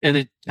and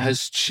it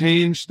has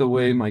changed the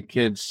way my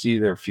kids see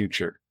their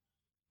future.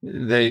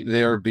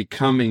 They are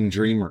becoming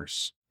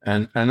dreamers.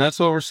 And that's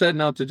what we're setting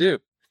out to do,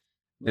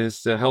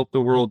 is to help the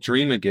world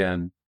dream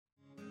again.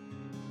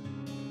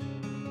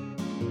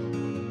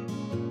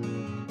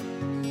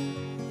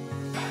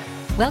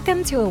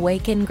 Welcome to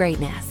Awaken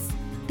Greatness,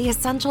 the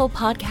essential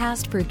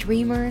podcast for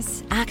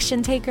dreamers,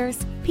 action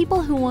takers,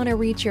 people who want to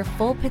reach your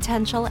full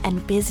potential,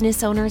 and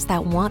business owners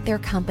that want their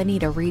company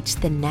to reach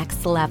the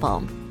next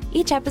level.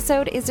 Each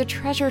episode is a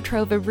treasure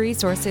trove of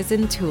resources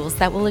and tools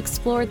that will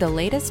explore the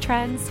latest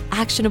trends,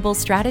 actionable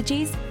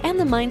strategies, and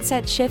the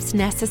mindset shifts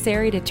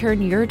necessary to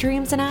turn your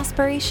dreams and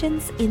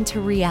aspirations into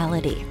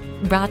reality.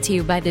 Brought to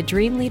you by the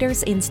Dream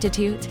Leaders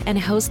Institute and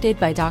hosted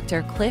by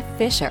Dr. Cliff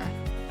Fisher.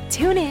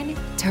 Tune in,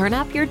 turn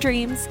up your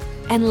dreams,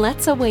 and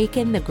let's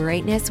awaken the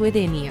greatness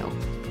within you.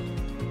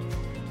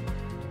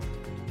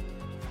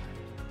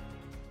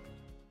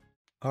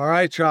 All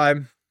right,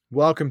 tribe.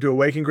 Welcome to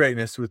Awaken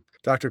Greatness with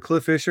Dr.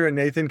 Cliff Fisher and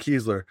Nathan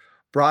Keisler,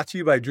 brought to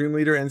you by Dream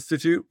Leader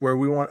Institute, where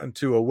we want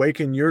to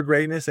awaken your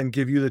greatness and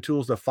give you the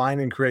tools to find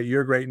and create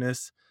your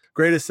greatness,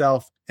 greatest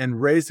self,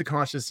 and raise the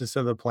consciousness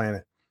of the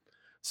planet.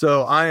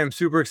 So I am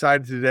super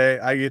excited today.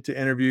 I get to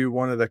interview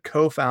one of the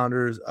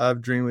co-founders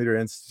of Dream Leader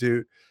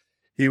Institute.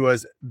 He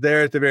was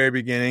there at the very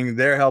beginning.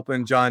 They're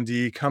helping John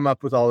D come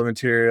up with all the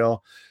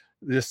material.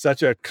 Just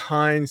such a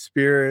kind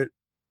spirit,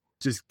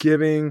 just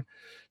giving,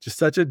 just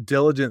such a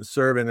diligent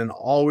servant, and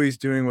always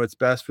doing what's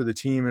best for the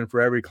team and for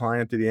every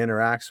client that he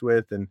interacts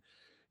with. And,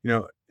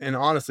 and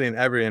honestly, in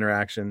every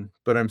interaction.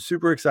 But I'm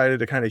super excited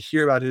to kind of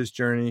hear about his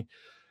journey.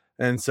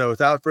 And so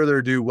without further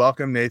ado,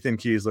 welcome Nathan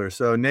Keisler.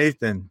 So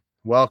Nathan,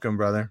 welcome,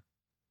 brother.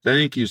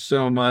 Thank you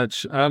so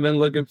much. I've been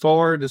looking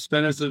forward to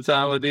spending some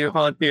time with you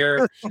on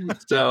here.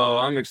 So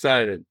I'm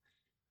excited.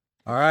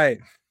 All right.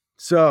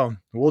 So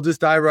we'll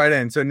just dive right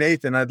in. So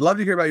Nathan, I'd love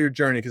to hear about your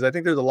journey, because I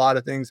think there's a lot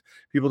of things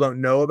people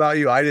don't know about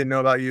you. I didn't know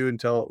about you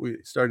until we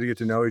started to get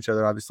to know each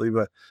other, obviously.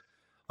 But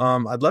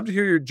I'd love to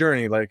hear your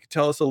journey. Like,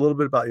 tell us a little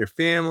bit about your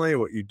family,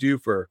 what you do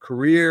for a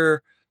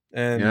career,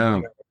 and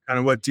kind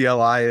of what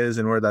DLI is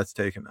and where that's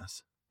taken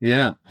us.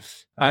 Yeah,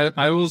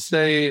 I will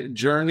say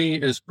journey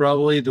is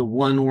probably the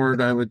one word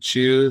I would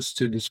choose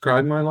to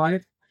describe my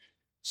life.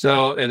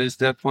 So it is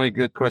definitely a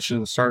good question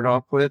to start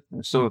off with.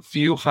 So a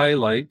few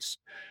highlights.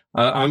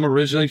 I'm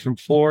originally from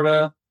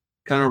Florida,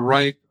 kind of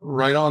right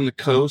on the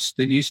coast,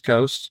 the East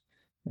Coast.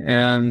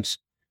 And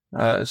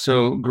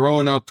so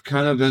growing up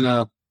kind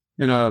of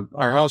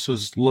our house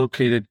was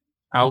located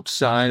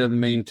outside of the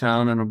main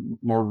town in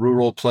a more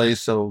rural place.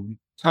 So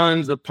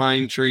tons of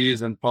pine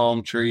trees and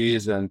palm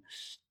trees and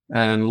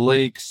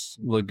lakes,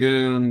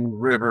 lagoon,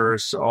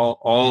 rivers,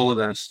 all of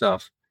that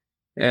stuff.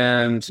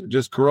 And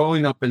just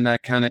growing up in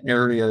that kind of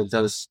area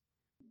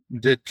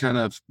did kind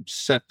of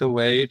set the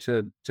way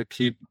to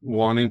keep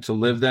wanting to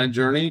live that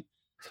journey.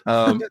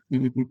 I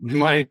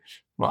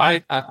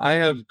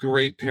have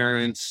great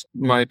parents.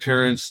 My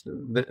parents,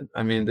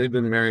 they've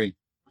been married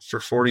for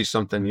 40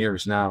 something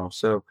years now.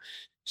 So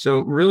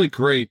really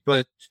great.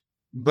 But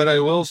I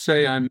will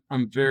say I'm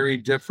very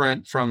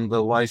different from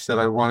the life that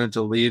I wanted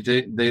to lead.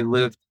 They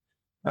lived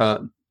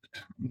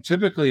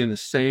typically in the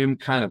same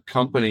kind of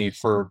company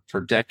for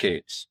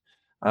decades.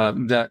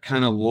 That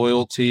kind of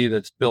loyalty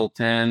that's built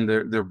in.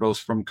 They're both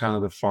from kind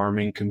of the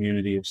farming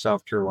community of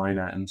South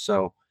Carolina, and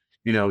so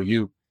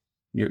you're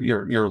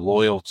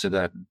loyal to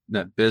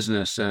that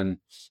business.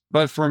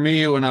 But for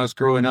me, when I was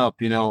growing up,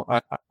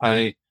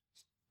 I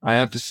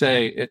have to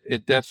say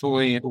it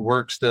definitely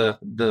works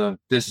the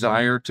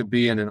desire to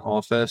be in an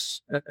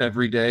office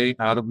every day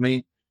out of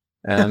me.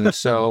 And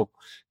so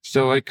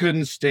I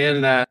couldn't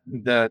stand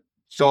that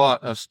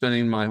thought of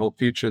spending my whole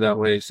future that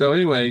way. So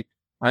anyway,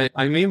 I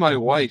met my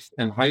wife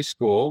in high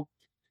school,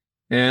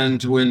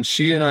 and when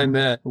she and I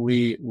met,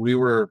 we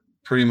were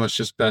pretty much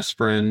just best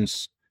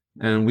friends,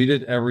 and we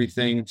did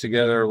everything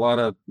together, a lot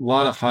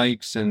of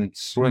hikes and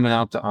swimming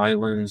out to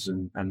islands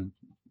and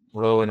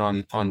rowing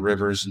on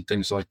rivers and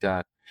things like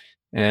that.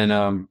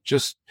 And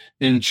just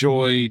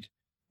enjoyed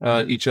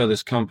each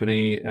other's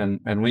company,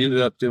 and we ended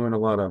up doing a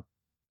lot of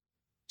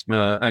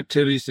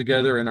activities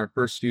together in our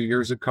first few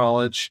years of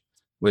college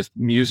with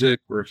music.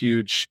 We're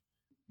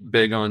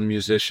big on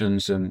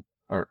musicians and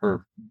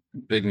are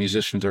big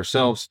musicians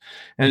ourselves.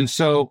 And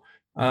so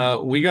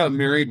we got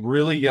married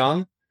really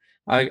young.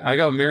 I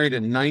got married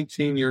at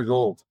 19 years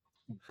old.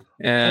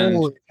 And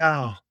holy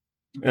cow.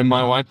 And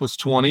my wife was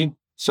 20.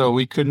 So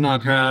we could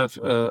not have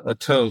a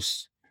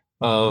toast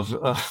of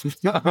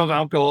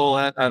alcohol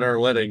at our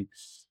wedding.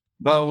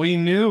 But we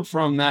knew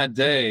from that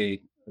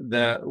day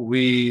that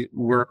we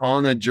were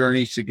on a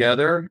journey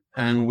together,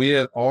 and we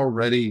had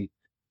already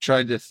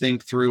tried to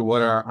think through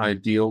what our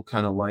ideal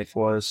kind of life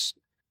was,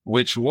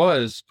 which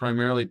was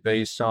primarily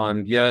based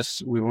on,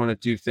 yes, we want to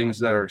do things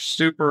that are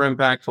super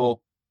impactful,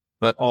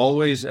 but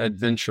always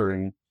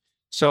adventuring.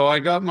 So I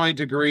got my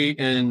degree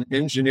in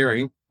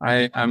engineering.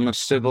 I'm a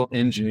civil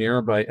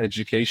engineer by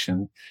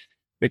education,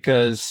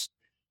 because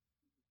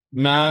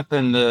math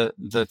and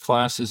the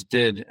classes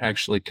did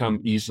actually come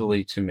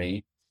easily to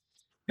me.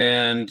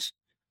 And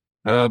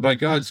By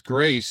God's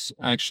grace,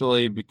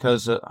 actually,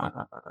 because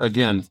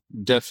again,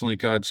 definitely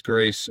God's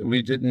grace.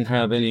 We didn't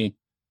have any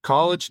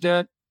college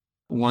debt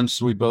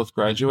once we both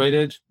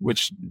graduated,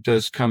 which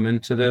does come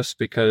into this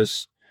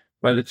because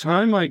by the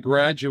time I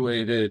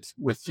graduated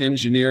with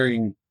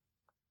engineering,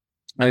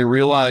 I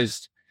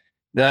realized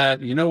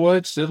that, you know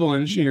what, civil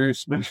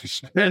engineers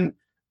spend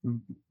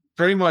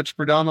pretty much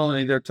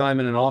predominantly their time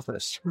in an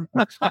office.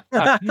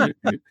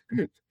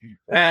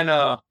 and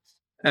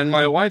and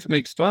my wife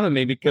makes fun of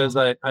me because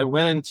I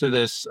went into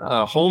this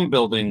home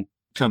building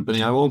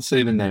company. I won't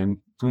say the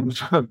name,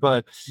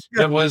 but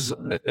it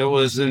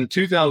was in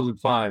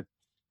 2005.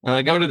 And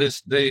I go to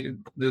this, at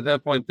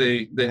that point,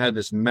 they had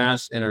this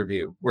mass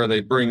interview where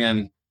they bring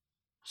in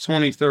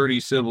 20, 30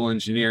 civil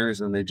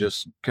engineers and they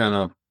just kind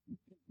of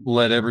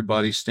let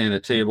everybody stand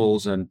at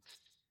tables. And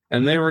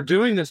they were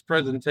doing this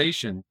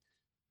presentation.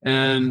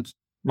 And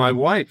my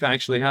wife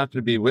actually happened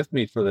to be with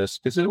me for this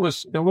because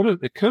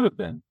it could have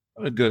been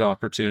a good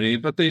opportunity,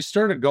 but they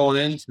started going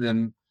into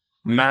the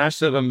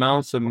massive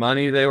amounts of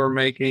money they were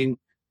making.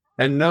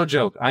 And no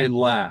joke, I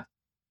laughed.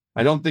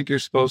 I don't think you're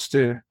supposed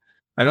to,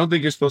 I don't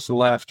think you're supposed to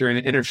laugh during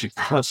an interview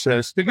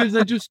process because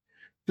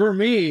for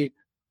me,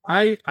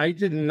 I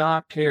did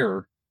not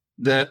care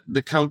that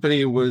the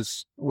company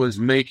was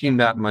making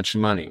that much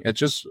money.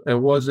 It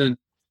wasn't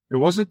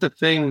the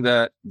thing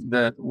that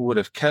would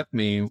have kept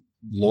me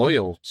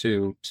loyal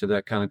to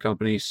that kind of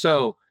company.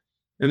 So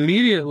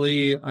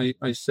immediately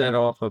I set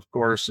off, of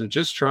course, and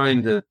just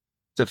trying to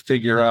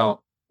figure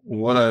out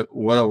what I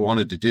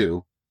wanted to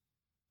do.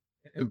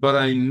 But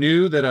I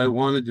knew that I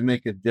wanted to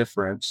make a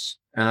difference,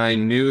 and I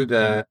knew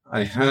that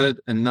I had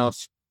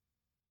enough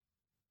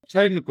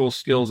technical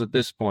skills at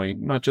this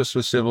point, not just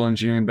with civil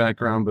engineering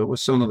background, but with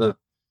some of the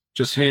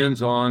just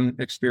hands-on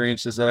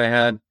experiences that I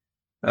had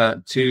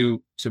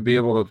to be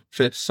able to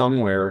fit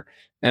somewhere.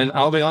 And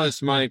I'll be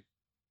honest, my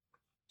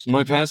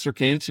pastor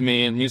came to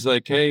me and he's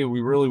like, "Hey,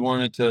 we really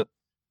wanted to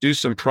do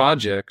some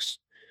projects,"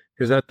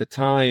 because at the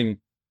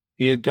time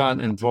he had gotten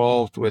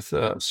involved with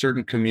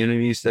certain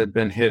communities that had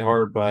been hit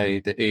hard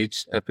by the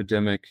AIDS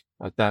epidemic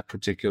at that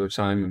particular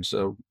time. And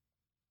so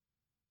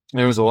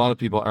there was a lot of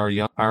people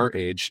our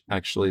age,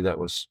 actually, that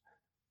was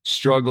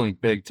struggling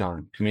big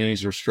time.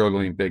 Communities were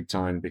struggling big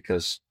time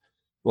because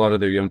a lot of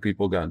their young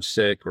people got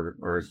sick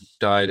or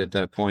died at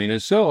that point.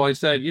 And so I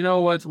said, you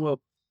know what? Well,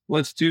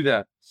 let's do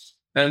that.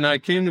 And I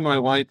came to my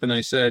wife and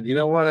I said, you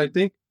know what?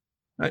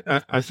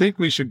 I think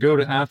we should go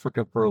to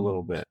Africa for a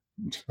little bit.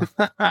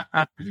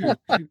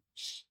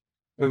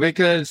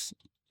 Because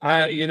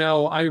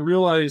I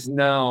realize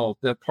now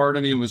that part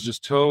of me was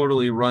just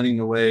totally running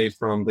away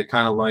from the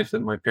kind of life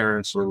that my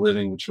parents were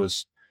living,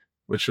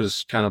 which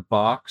was kind of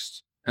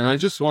boxed. And I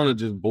just wanted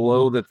to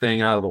blow the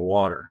thing out of the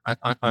water.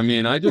 I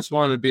mean, I just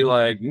wanted to be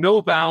like,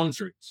 no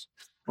boundaries,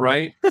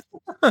 right?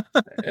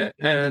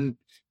 and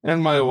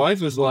my wife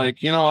was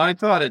like, I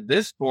thought at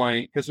this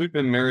point, because we've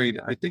been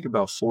married, I think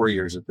about 4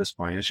 years at this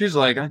point, and she's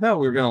like, I thought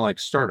we were gonna like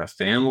start a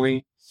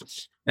family,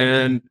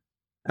 and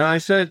I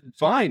said,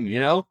 fine,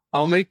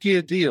 I'll make you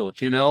a deal.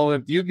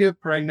 If you get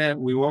pregnant,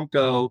 we won't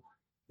go,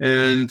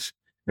 and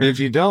if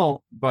you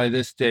don't by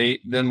this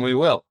date, then we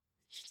will.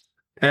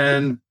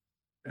 And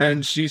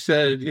she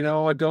said,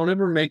 don't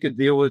ever make a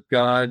deal with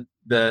God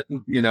that,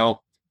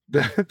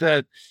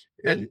 that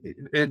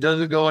it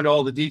doesn't go into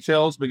all the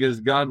details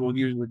because God will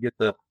usually get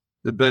the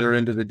better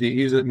end of the deal.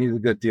 He's a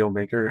good deal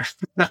maker.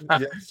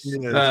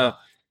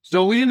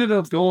 So we ended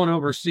up going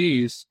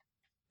overseas,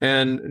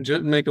 and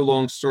just make a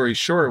long story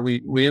short,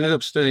 we ended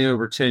up studying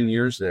over 10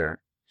 years there.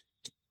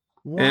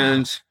 Wow.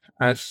 And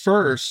at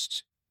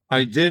first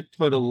I did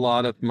put a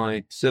lot of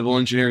my civil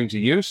engineering to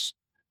use.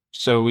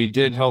 So we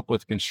did help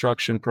with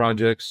construction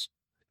projects.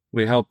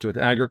 We helped with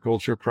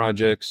agriculture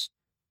projects.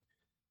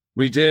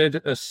 We did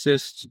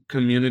assist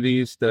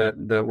communities that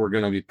we're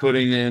going to be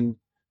putting in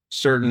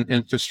certain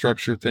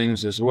infrastructure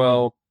things as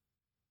well.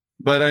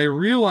 But I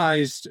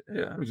realized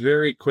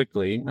very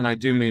quickly, and I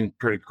do mean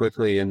pretty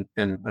quickly in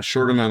a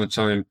short amount of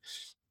time,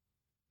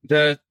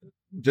 that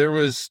there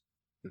was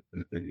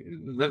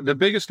the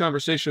biggest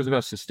conversation was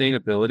about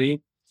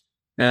sustainability.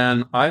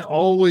 And I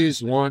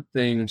always want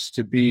things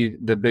to be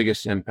the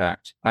biggest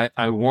impact.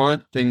 I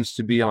want things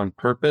to be on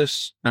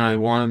purpose, and I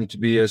want them to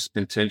be as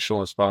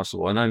intentional as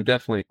possible. And I'm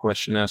definitely a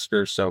question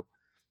asker. So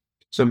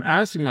I'm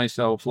asking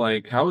myself,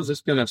 like, how is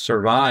this going to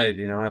survive,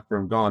 after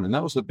I'm gone? And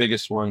that was the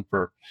biggest one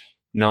for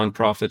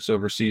nonprofits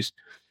overseas.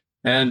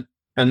 And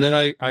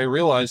then I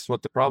realized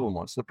what the problem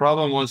was. The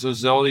problem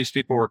was all these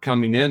people were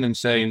coming in and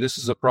saying, this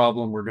is a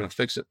problem, we're going to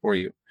fix it for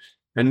you.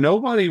 And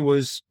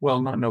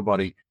not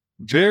nobody.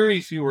 Very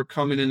few were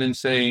coming in and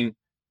saying,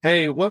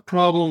 hey, what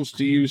problems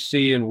do you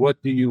see and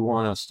what do you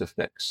want us to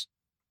fix?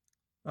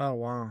 Oh,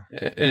 wow.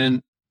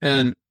 And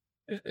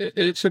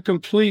it's a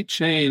complete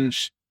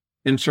change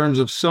in terms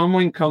of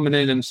someone coming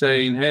in and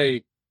saying,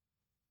 hey,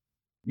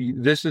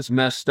 this is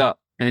messed up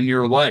in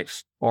your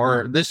life,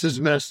 or this is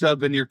messed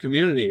up in your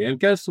community. And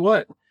guess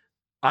what?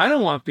 I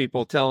don't want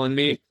people telling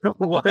me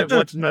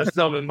what's messed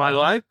up in my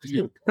life.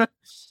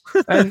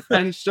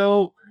 and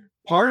so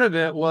part of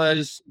it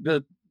was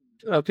the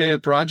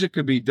project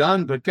could be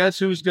done, but guess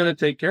who's going to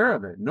take care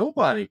of it?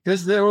 Nobody,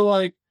 because they were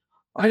like,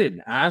 I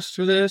didn't ask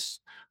for this.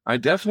 I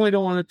definitely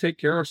don't want to take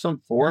care of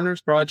some foreigner's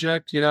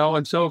project,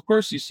 And so, of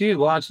course, you see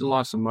lots and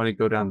lots of money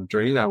go down the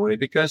drain that way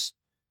because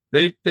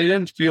they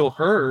didn't feel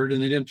heard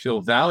and they didn't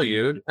feel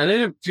valued and they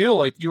didn't feel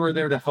like you were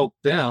there to help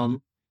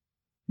them.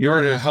 You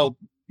were to help,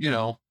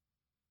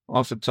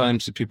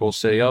 oftentimes the people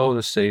say, oh,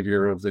 the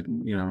savior of the,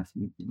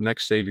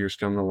 next savior's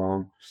coming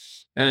along.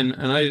 And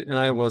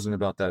I wasn't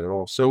about that at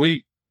all. So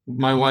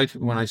my wife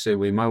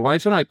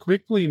and I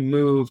quickly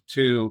moved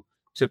to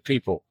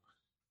people,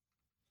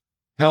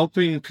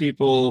 helping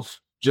people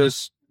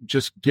just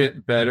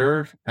get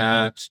better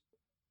at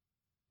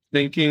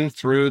thinking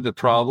through the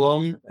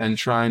problem and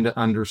trying to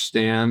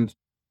understand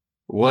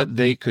what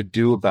they could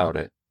do about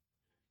it.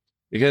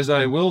 Because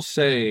I will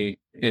say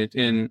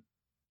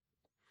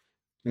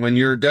when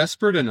you're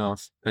desperate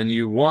enough and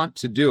you want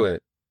to do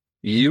it,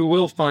 you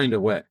will find a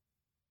way.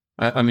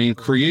 I mean,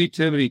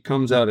 creativity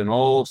comes out in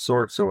all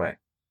sorts of ways.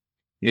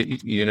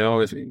 If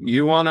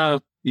you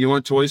want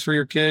toys for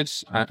your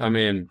kids, I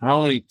mean,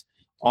 how many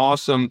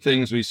awesome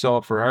things we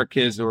saw for our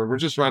kids that we're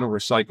just out of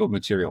recycled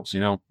materials,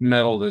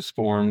 metal that's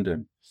formed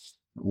and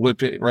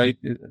whip it, right?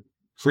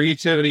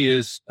 Creativity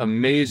is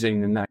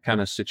amazing in that kind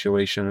of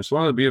situation. It's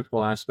one of the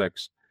beautiful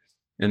aspects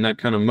in that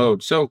kind of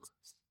mode. So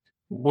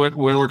when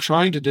we're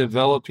trying to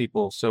develop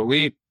people, so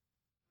we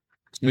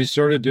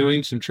started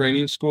doing some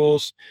training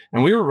schools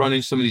and we were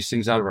running some of these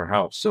things out of our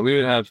house. So we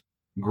would have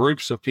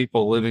groups of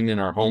people living in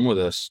our home with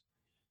us.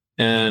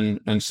 And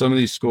some of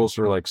these schools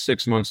were like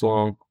 6 months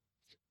long.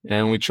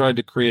 And we tried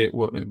to create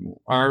what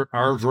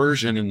our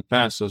version in the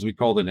past, as we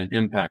called it, an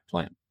impact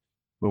plan.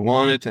 We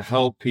wanted to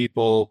help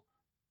people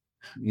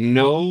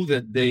know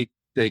that they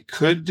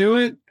could do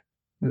it,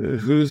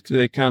 who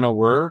they kind of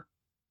were,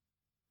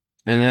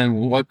 and then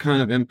what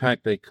kind of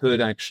impact they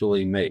could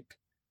actually make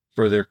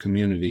for their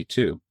community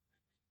too.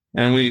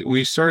 And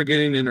we started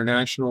getting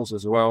internationals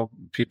as well,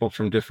 people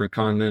from different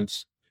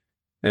continents.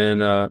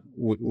 And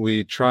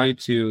we tried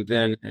to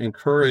then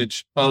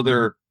encourage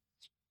other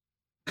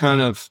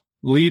kind of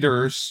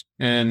leaders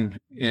and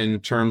in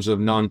terms of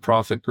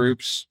nonprofit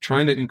groups,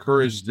 trying to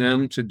encourage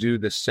them to do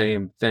the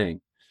same thing,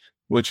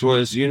 which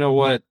was,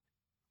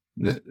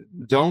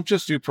 don't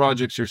just do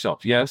projects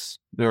yourself. Yes,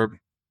 you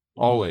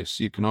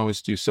can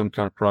always do some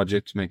kind of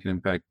project to make an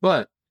impact,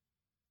 but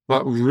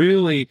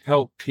really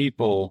help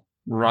people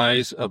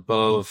rise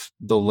above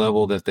the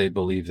level that they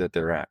believe that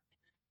they're at.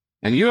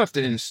 And you have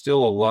to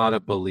instill a lot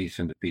of belief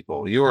into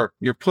people. You're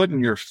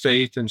putting your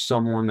faith in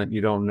someone that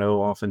you don't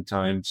know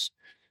oftentimes.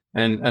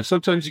 And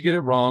sometimes you get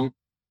it wrong.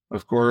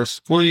 Of course,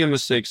 plenty of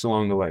mistakes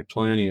along the way.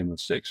 Plenty of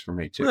mistakes for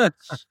me too.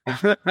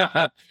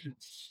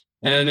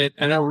 And it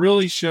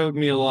really showed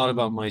me a lot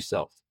about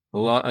myself.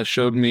 It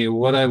showed me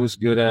what I was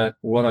good at,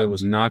 what I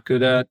was not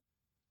good at.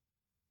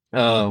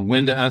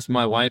 When to ask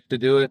my wife to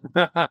do it,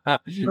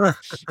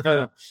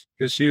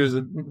 because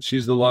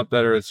she's a lot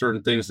better at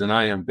certain things than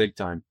I am, big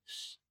time.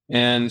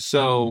 And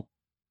so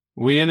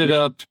we ended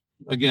up,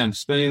 again,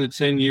 spending the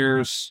 10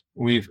 years.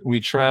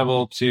 We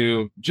traveled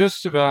to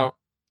just about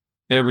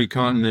every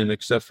continent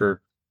except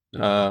for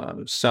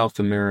South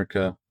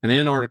America and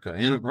Antarctica.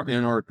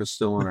 Antarctica is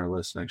still on our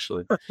list,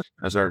 actually,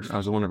 as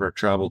one of our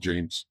travel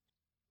dreams.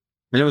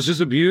 And it was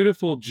just a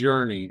beautiful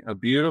journey, a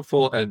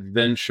beautiful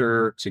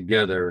adventure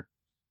together,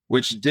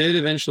 which did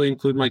eventually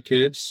include my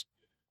kids.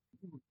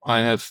 I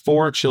have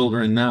 4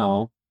 children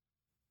now.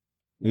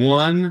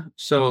 Going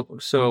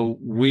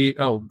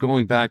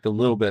back a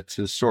little bit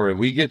to the story,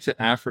 we get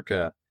to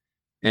Africa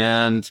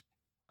and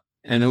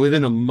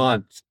within a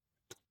month,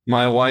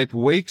 my wife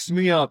wakes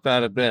me up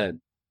out of bed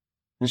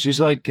and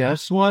she's like,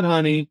 guess what,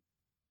 honey?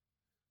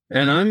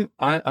 And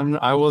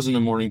I wasn't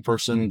a morning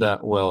person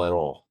that well at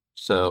all.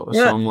 So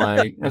I'm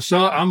like,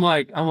 what?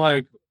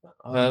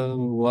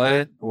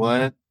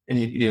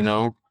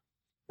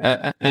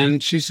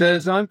 And she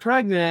says, I'm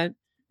pregnant.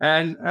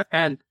 And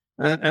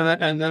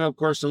then of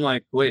course I'm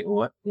like, wait,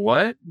 what?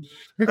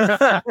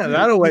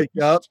 That'll wake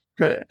you up.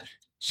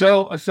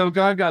 So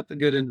God got the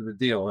good end of the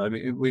deal. I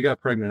mean, we got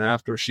pregnant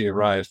after she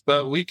arrived,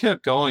 but we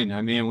kept going.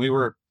 I mean, we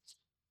were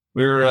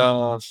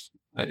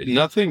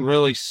nothing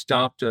really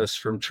stopped us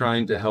from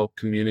trying to help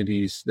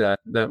communities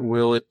that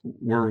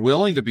were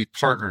willing to be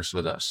partners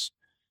with us,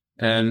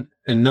 and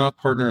not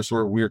partners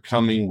where we're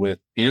coming with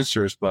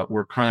answers, but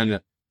we're trying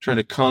to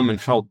come and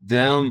help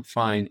them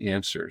find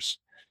answers.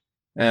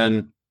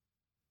 And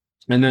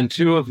then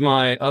 2 of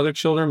my other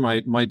children,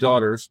 my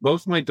daughters,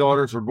 both my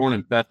daughters were born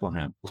in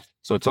Bethlehem.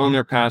 So it's on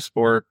their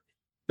passport,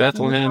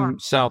 Bethlehem,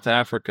 South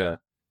Africa.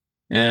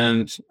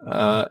 And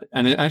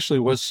it actually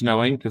was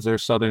snowing because they're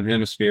Southern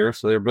Hemisphere.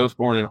 So they're both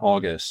born in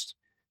August.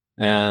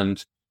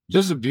 And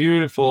just a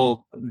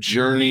beautiful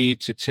journey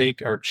to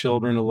take our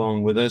children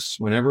along with us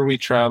whenever we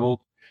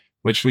traveled,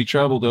 which we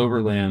traveled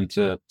overland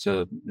to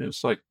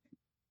it's like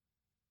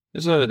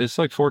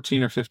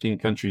 14 or 15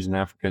 countries in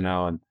Africa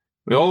now. And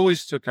we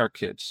always took our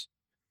kids,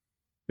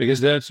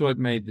 because that's what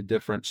made the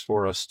difference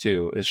for us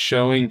too, is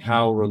showing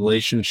how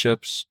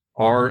relationships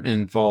are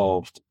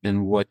involved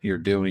in what you're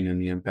doing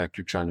and the impact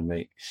you're trying to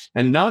make.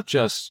 And not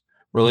just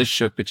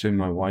relationship between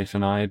my wife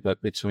and I,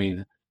 but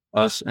between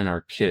us and our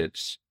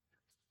kids.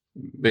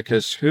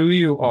 Because who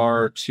you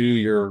are to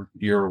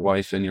your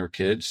wife and your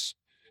kids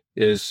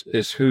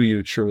is who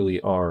you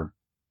truly are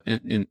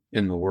in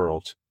the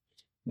world.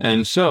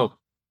 And so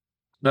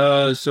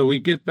we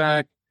get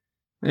back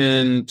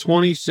in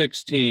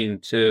 2016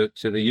 to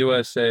the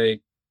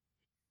USA,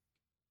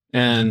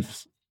 and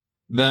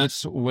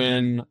that's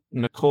when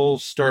Nicole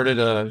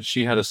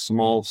she had a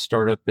small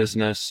startup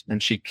business,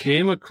 and she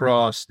came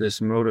across this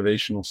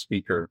motivational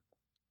speaker,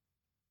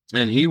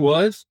 and he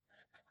was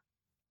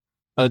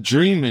a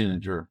dream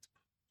manager.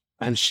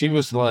 And she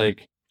was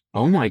like,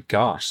 "Oh my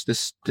gosh,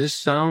 this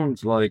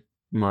sounds like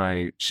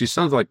she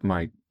sounds like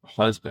my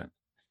husband."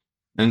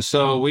 And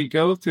so we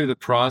go through the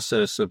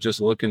process of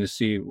just looking to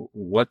see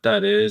what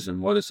that is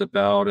and what it's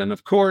about. And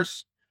of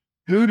course,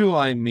 who do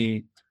I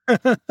meet?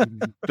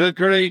 The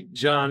great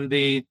John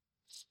D.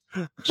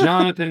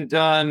 Jonathan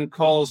Dunn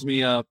calls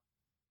me up,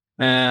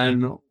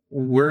 and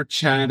we're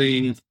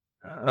chatting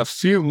a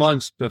few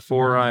months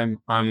before I'm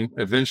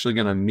eventually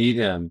going to meet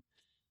him.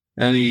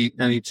 And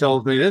he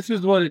tells me, this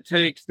is what it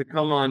takes to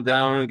come on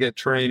down and get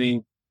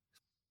training.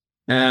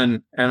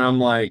 And I'm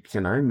like,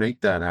 can I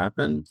make that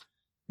happen?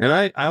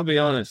 And I'll be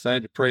honest, I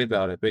had to pray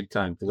about it big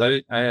time,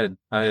 because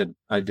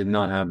I did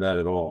not have that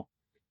at all.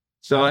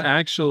 So I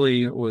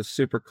actually was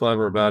super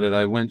clever about it.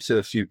 I went to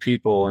a few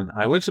people, and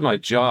I went to my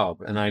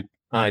job, and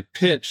I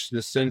pitched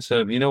the sense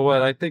of, you know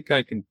what, I think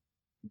I can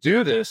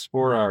do this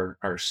for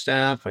our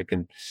staff. I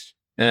can,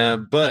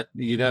 but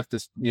you'd have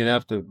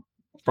to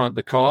front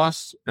the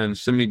costs and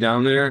send me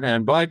down there.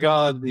 And by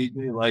God,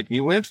 he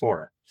went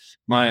for it.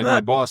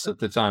 My boss at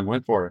the time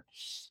went for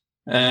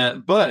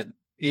it. But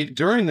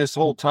during this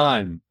whole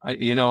time,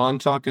 I'm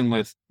talking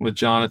with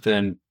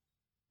Jonathan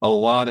a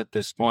lot at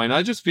this point.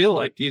 I just feel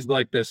like he's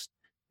like this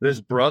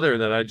brother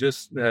that I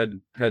just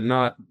had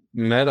not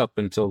met up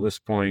until this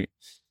point.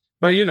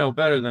 But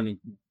better than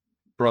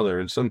brother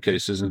in some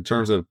cases, in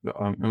terms of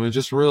it was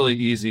just really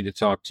easy to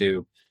talk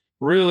to,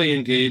 really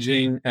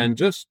engaging, and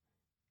just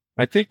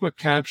I think what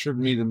captured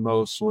me the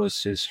most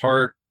was his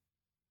heart,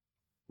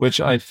 which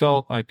I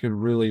felt I could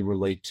really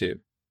relate to,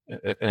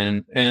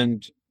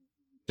 and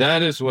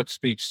that is what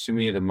speaks to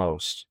me the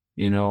most.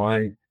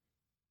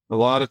 A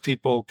lot of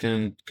people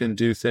can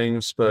do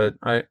things, but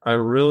I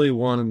really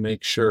want to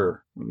make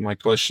sure. My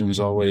question is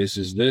always,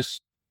 is this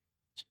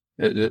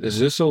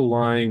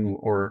align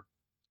or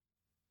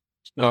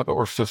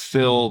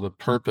fulfill the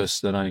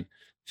purpose that I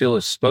feel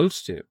is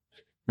supposed to?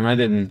 And I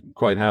didn't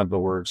quite have the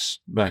words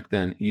back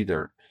then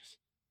either.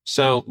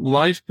 So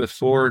life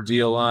before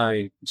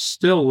DLI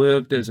still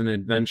lived as an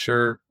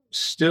adventure,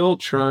 still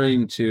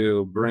trying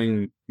to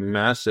bring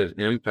massive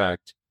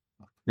impact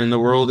in the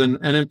world,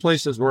 and in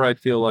places where I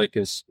feel like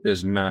is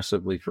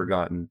massively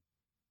forgotten.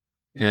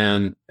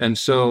 And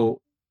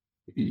so,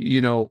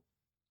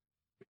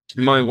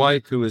 my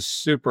wife, who is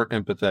super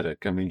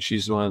empathetic, I mean,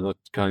 she's one of the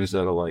kinds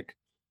that'll like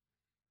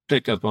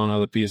pick up on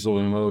other people's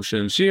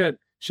emotions.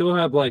 She'll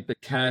have like the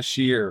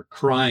cashier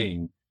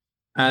crying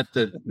at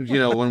the,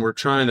 when we're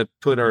trying to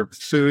put our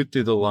food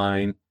through the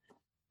line,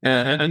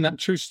 and that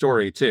true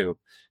story too.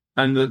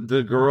 And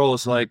the girl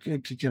is like,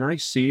 can I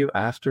see you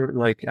after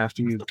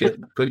you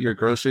put your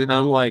groceries? And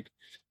I'm like,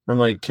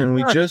 can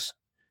we just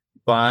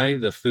buy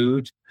the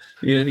food?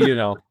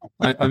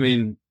 I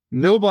mean,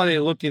 nobody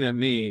looking at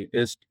me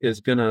is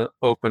going to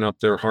open up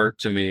their heart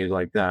to me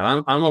like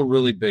that. I'm a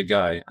really big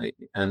guy.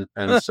 And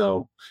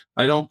so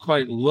I don't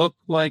quite look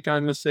like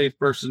I'm a safe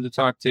person to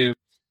talk to,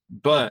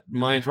 but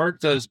my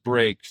heart does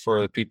break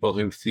for the people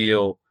who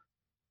feel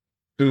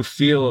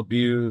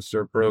abused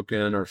or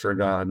broken or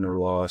forgotten or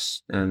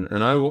lost. And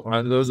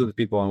those are the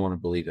people I want to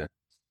believe in.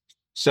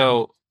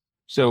 So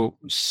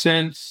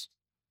since,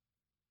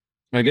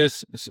 I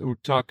guess, we're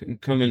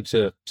coming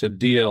to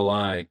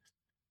DLI,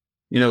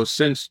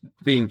 since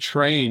being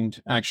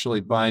trained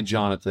actually by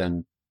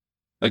Jonathan,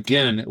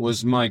 again, it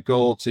was my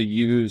goal to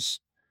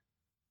use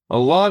a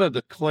lot of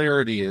the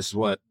clarity is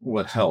what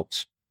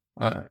helped.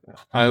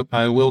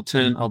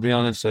 I'll be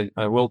honest,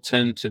 I will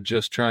tend to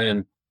just try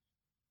and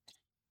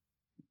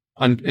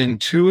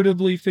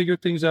intuitively figure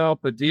things out,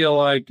 but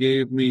DLI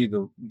gave me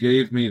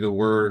the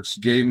words,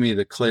 gave me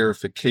the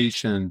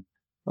clarification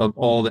of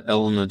all the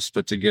elements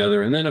put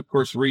together. And then of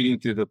course, reading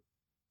through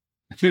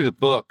the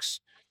books,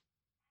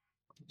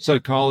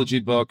 psychology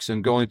books,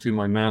 and going through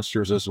my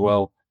master's as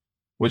well,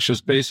 which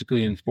was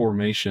basically in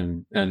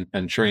formation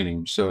and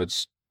training. So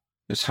it's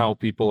how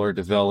people are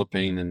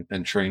developing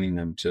and training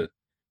them to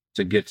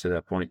get to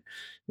that point.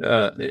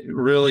 It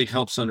really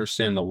helps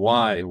understand the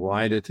why.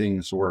 Why do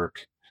things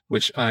work?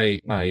 Which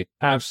I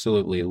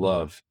absolutely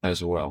love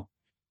as well,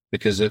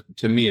 because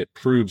to me, it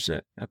proves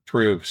it. It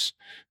proves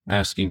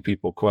asking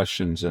people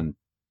questions and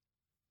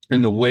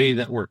the way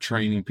that we're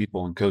training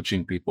people and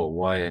coaching people,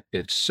 why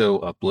it's so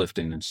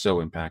uplifting and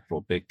so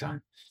impactful, big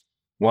time.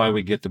 Why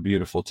we get the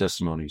beautiful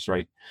testimonies,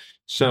 right?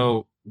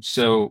 So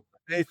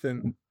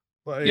Nathan,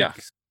 yeah,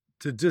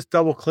 to just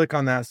double click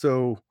on that.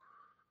 So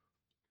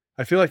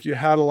I feel like you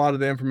had a lot of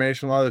the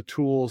information, a lot of the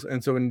tools.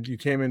 And so when you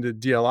came into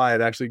DLI,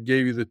 it actually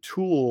gave you the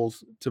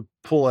tools to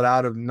pull it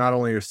out of not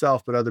only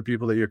yourself, but other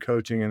people that you're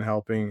coaching and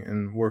helping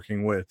and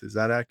working with. Is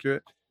that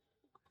accurate?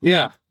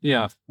 Yeah,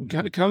 yeah.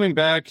 Coming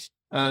back,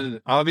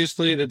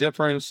 obviously the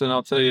difference, and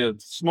I'll tell you a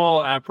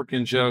small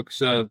African joke.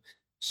 So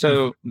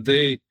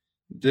the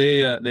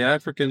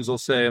Africans will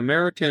say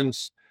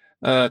Americans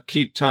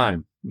keep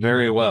time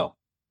very well,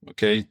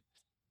 okay,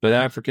 but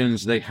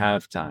Africans, they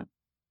have time.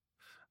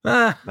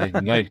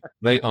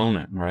 They own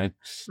it, right?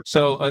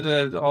 So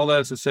all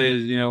that's to say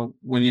is,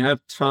 when you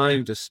have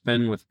time to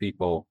spend with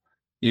people,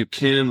 you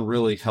can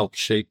really help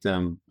shape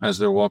them as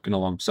they're walking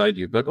alongside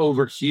you. But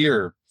over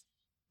here,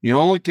 you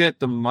only get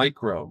the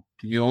micro.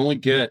 You only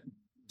get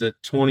the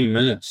 20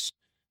 minutes,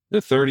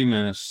 the 30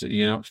 minutes,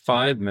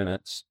 5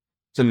 minutes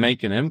to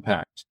make an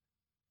impact.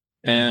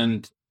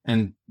 And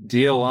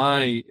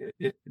DLI,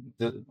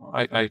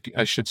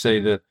 I should say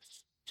that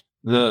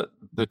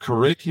the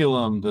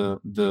curriculum,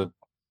 the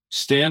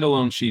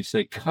standalone sheets,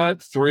 they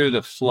cut through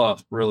the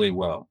fluff really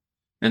well.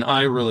 And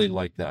I really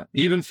like that,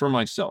 even for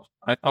myself.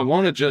 I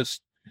want to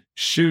just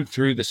shoot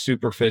through the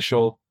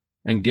superficial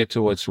and get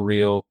to what's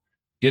real,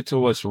 get to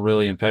what's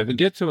really impactful,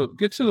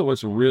 get to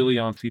what's really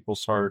on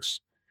people's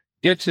hearts,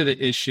 get to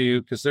the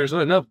issue, because there's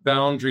enough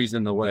boundaries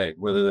in the way,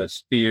 whether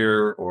that's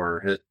fear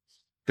or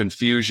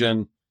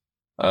confusion,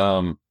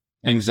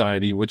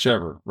 anxiety,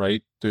 whichever,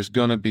 right? There's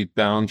going to be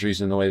boundaries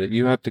in the way that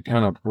you have to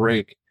kind of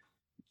break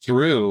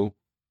through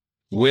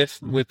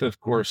with of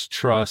course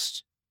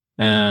trust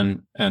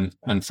and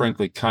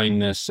frankly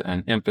kindness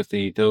and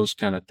empathy, those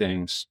kind of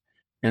things,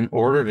 in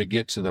order to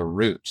get to the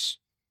roots.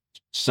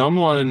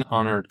 Someone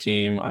on our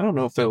team, I don't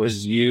know if it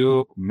was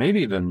you, maybe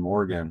even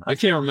Morgan, I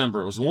can't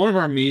remember, it was one of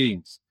our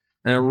meetings,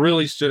 and it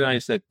really stood out. I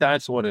said,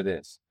 that's what it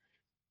is.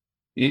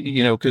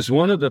 Because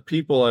one of the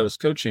people I was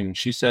coaching,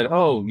 she said,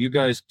 oh, you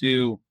guys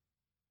do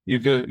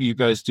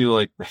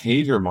like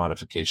behavior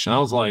modification. I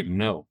was like,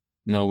 no,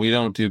 we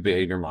don't do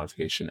behavior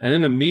modification. And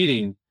in a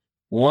meeting,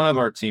 one of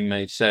our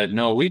teammates said,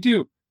 no, we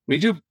do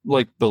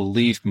like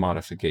belief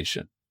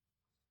modification.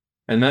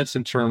 And that's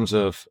in terms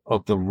of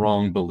the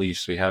wrong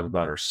beliefs we have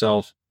about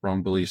ourselves,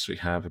 wrong beliefs we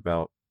have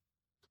about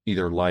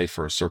either life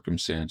or a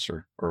circumstance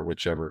or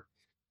whichever.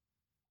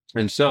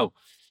 And so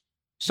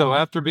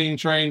after being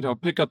trained, I'll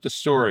pick up the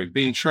story,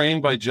 being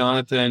trained by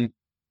Jonathan,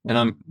 and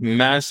I'm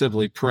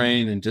massively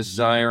praying and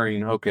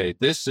desiring, okay,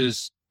 this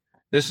is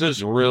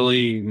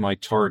really my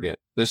target.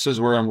 This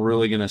is where I'm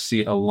really going to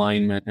see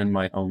alignment in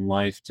my own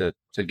life to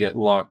get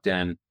locked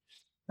in.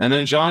 And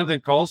then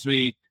Jonathan calls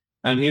me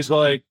and he's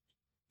like,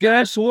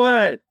 guess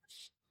what?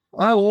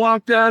 I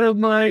walked out of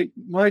my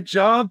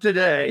job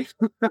today.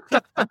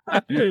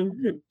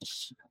 And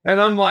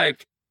I'm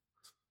like,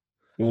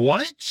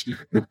 what?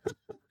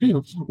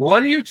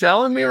 What are you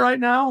telling me right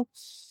now?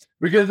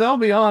 Because I'll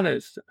be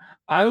honest,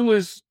 I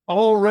was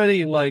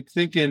already like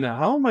thinking,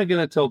 how am I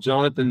going to tell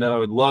Jonathan that I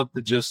would love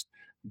to just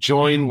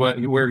join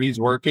where he's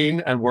working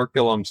and work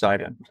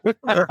alongside him?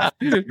 I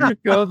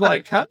was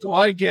like, how do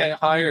I get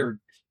hired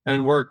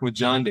and work with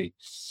John D?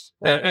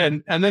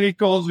 And then he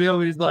calls me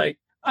over. He's like,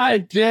 I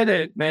did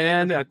it,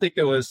 man. I think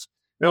it was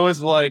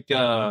like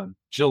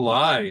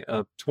July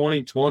of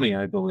 2020,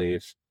 I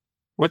believe,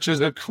 which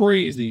is a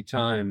crazy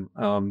time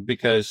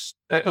because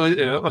it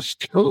was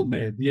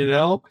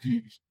COVID,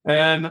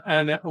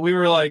 and we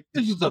were like,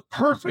 this is a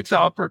perfect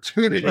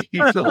opportunity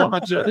to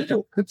launch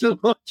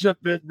a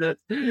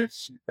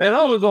business, and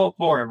I was all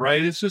for it,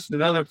 right? It's just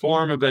another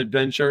form of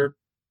adventure.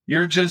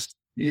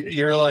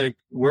 You're like,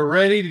 we're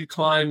ready to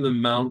climb the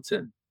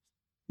mountain,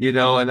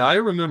 and I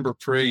remember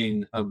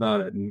praying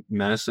about it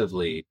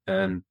massively,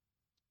 and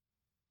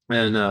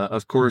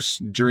of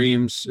course,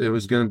 dreams. It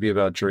was going to be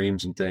about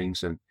dreams and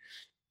things, and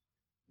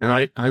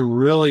I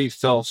really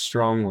felt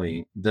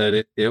strongly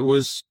that it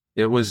was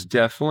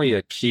definitely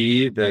a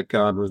key that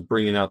God was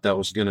bringing out that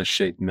was going to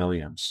shape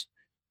millions.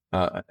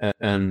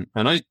 And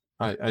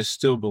I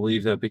still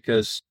believe that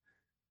because,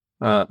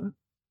 and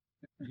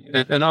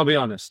I'll be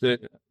honest,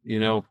 that,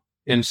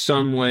 in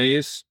some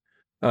ways,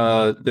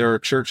 there are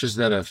churches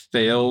that have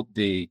failed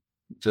the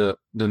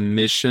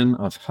mission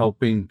of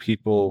helping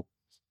people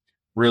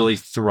really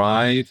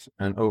thrive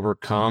and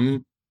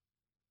overcome.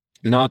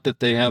 Not that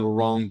they have a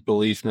wrong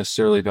belief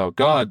necessarily about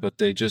God, but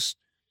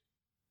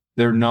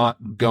they're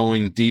not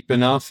going deep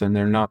enough, and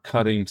they're not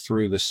cutting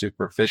through the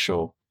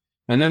superficial,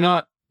 and they're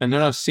not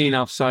seeing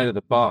outside of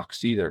the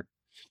box either.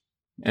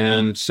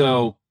 And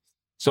so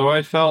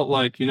I felt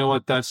like, you know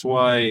what, that's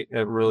why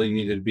it really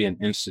needed to be an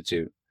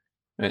institute.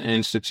 An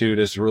institute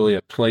is really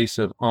a place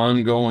of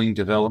ongoing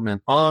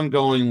development,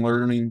 ongoing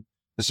learning.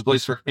 It's a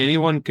place where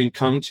anyone can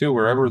come to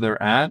wherever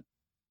they're at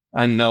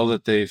and know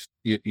that they've,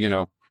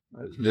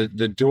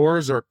 the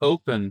doors are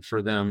open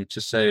for them to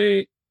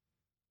say,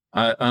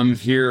 I'm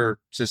here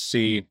to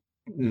see,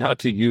 not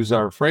to use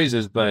our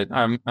phrases, but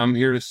I'm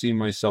here to see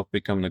myself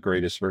become the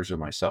greatest version of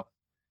myself.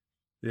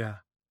 Yeah.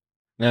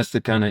 That's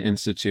the kind of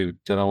institute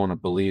that I want to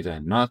believe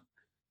in, not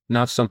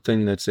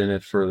something that's in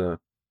it for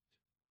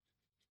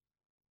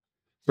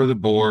for the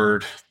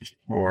board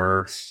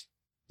or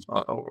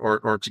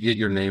or to get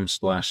your name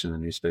splashed in the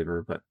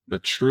newspaper,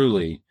 but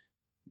truly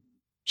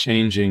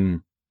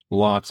changing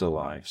lots of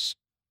lives.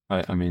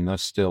 I mean,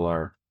 that's still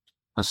our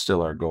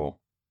goal.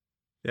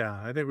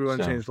 Yeah, I think we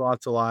want to So change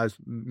lots of lives,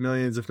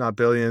 millions, if not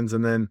billions,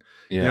 and then,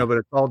 yeah, but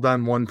it's all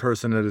done one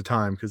person at a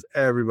time because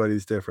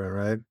everybody's different,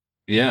 right?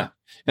 yeah,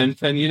 and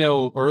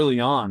early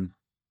on,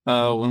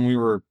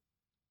 when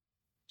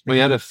we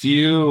had a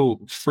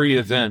few free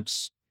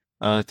events.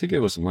 I think it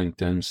was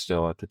LinkedIn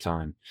still at the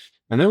time,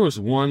 and there was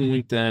one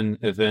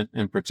LinkedIn event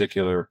in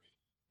particular.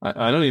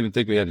 I don't even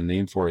think we had a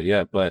name for it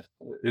yet, but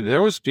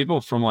there was people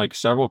from like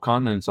several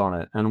continents on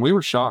it, and we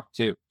were shocked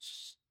too.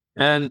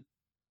 And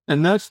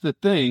that's the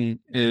thing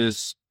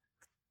is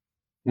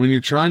when you're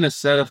trying to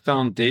set a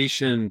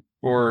foundation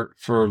for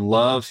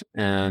love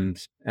and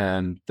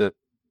the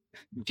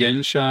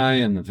genshai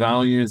and the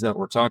values that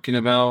we're talking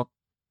about,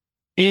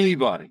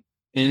 anybody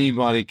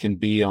can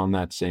be on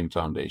that same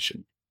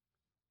foundation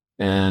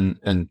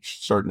and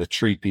starting to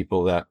treat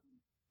people that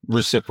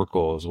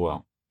reciprocal as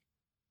well.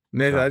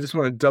 Nathan, I just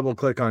want to double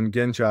click on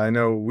Gensha. I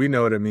know we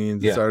know what it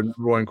means. It's our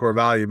number one core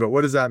value, but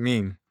what does that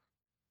mean?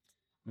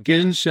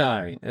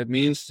 Genshai, it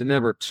means to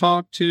never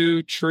talk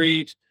to,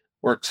 treat,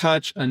 or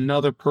touch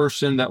another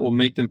person that will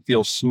make them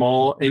feel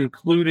small,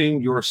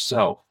 including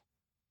yourself.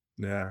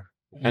 Yeah.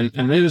 And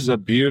it is a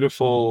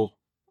beautiful,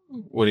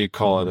 what do you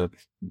call it?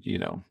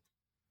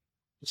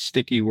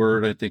 Sticky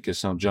word, I think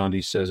is how John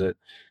D says it.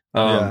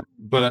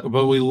 But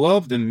we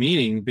love the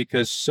meaning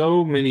because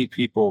so many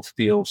people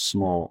feel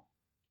small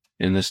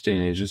in this day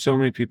and age. And so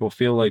many people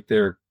feel like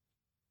they're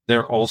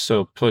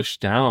also pushed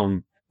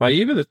down by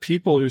even the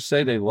people who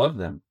say they love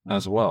them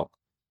as well.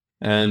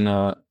 And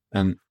I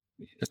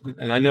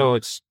know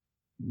it's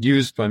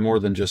used by more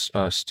than just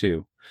us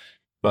too,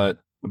 but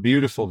a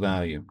beautiful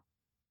value.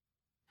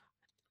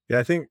 Yeah,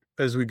 I think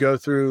as we go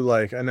through,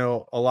 like, I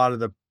know a lot of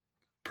the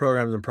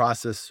programs and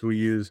process we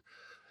use,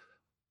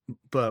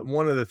 but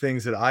one of the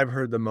things that I've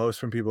heard the most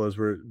from people as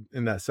we're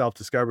in that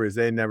self-discovery is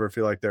they never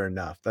feel like they're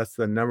enough. That's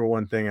the number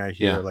one thing I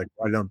hear. Yeah. Like,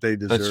 why don't they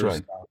deserve That's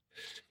right. stuff?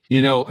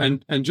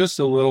 And just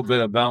a little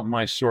bit about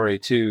my story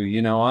too.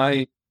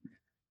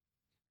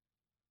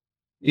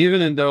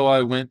 Even though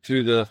I went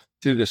through the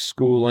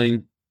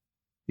schooling,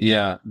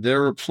 there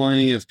were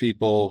plenty of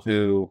people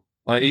who,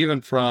 like,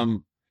 even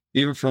from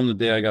the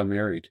day I got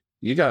married.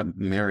 You got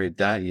married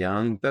that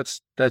young?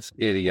 That's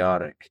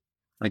idiotic.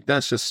 Like,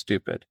 that's just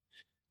stupid.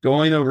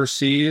 Going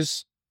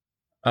overseas,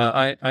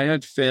 I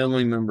had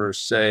family members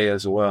say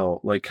as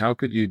well, like, how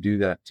could you do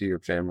that to your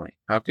family?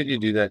 How could you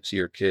do that to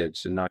your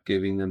kids and not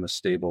giving them a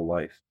stable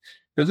life?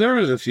 Because there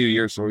was a few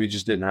years where we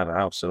just didn't have a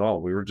house at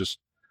all. We were just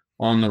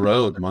on the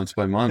road month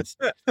by month.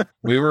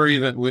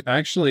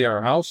 Actually,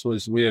 our house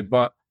we had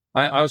bought,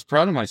 I was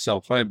proud of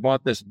myself. I had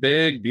bought this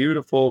big,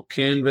 beautiful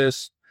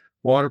canvas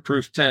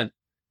waterproof tent.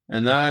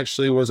 And that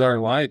actually was our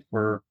life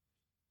for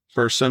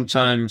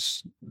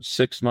sometimes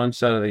 6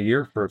 months out of the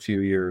year for a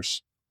few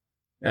years.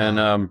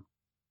 And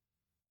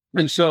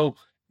so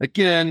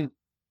again,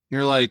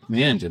 you're like,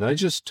 man, did I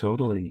just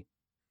totally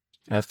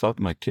F up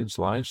my kids'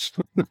 lives?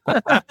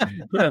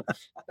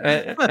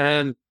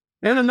 and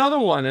another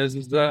one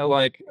is that,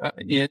 like,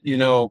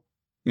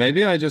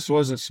 maybe I just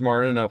wasn't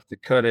smart enough to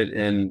cut it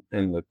in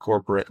the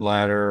corporate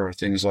ladder or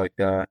things like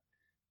that.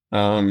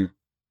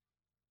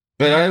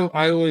 But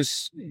I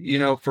was,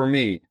 for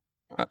me,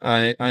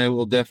 I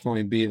will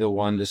definitely be the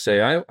one to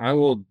say I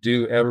will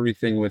do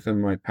everything within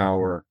my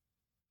power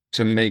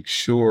to make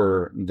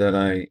sure that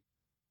I,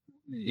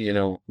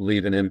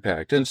 leave an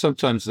impact. And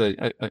sometimes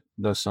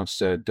that's not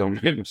said,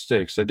 don't make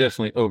mistakes. I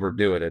definitely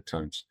overdo it at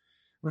times.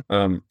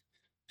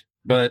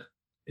 But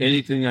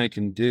anything I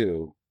can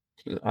do,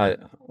 I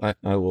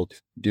will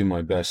do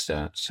my best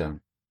at. So,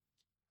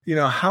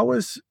 how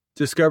was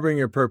discovering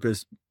your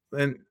purpose?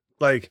 And,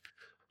 like,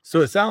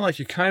 so it sounded like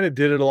you kind of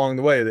did it along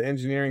the way, the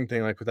engineering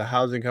thing, like with the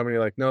housing company,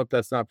 like, nope,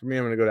 that's not for me.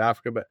 I'm going to go to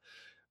Africa. But,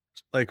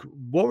 like,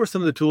 what were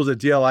some of the tools that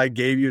DLI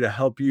gave you to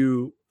help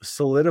you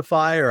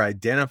solidify or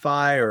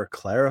identify or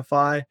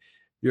clarify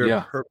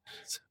your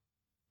purpose?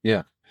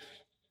 Yeah.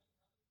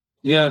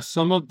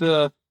 Some of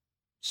the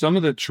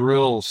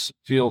drills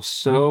feel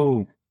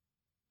so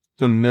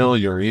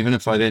familiar, even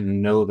if I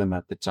didn't know them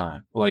at the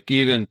time. Like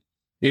even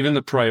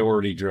the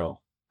priority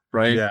drill,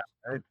 right? Yeah.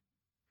 Right.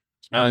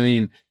 I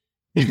mean,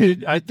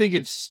 I think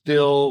it's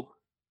still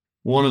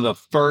one of the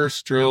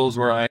first drills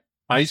where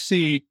I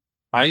see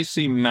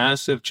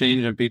massive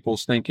change in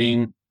people's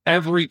thinking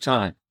every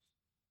time.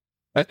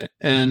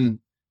 And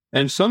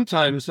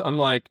sometimes I'm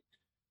like,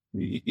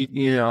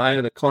 I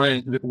had a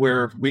client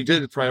where we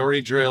did the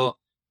priority drill,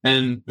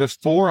 and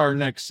before our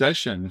next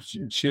session,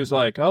 she was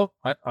like, "Oh,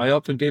 I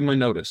up and gave my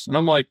notice," and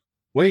I'm like,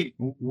 "Wait,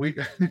 we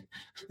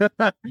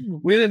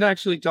we didn't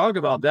actually talk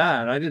about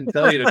that. I didn't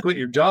tell you to quit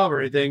your job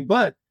or anything,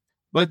 but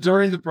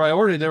during the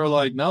priority, they were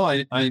like, no,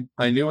 I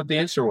knew what the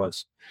answer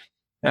was,"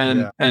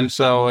 and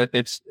so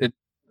it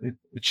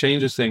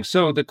changes things.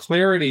 So the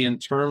clarity in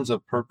terms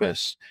of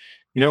purpose,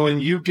 when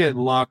you get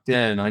locked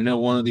in, I know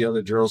one of the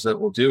other drills that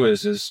we'll do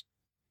is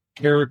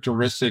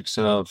characteristics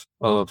of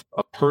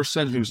a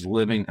person who's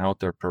living out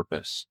their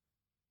purpose.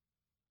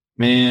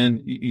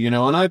 Man,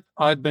 and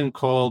I've been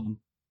called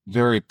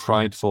very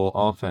prideful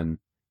often.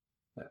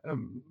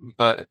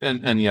 But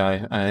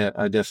yeah,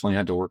 I definitely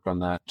had to work on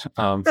that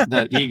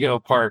that ego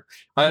part.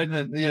 You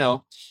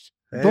know,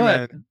 but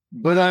Amen.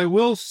 but I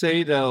will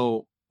say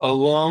though,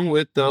 along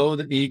with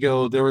the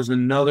ego, there was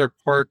another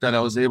part that I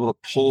was able to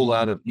pull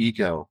out of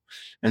ego,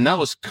 and that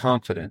was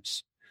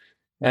confidence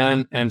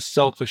and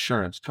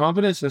self-assurance.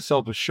 Confidence and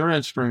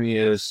self-assurance for me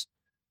is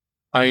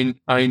I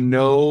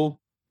know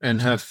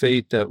and have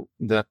faith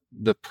that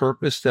the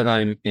purpose that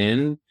I'm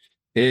in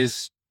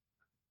is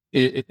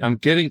I'm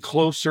getting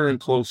closer and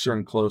closer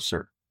and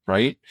closer,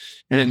 right?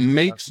 And it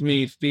makes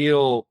me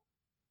feel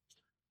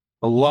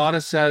a lot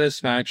of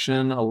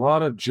satisfaction, a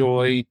lot of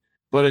joy,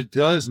 but it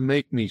does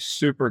make me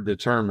super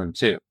determined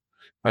too.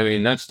 I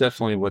mean, that's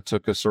definitely what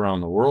took us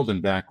around the world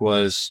and back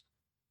was,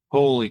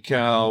 holy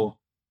cow,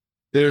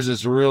 there's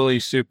this really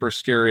super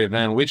scary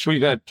event, which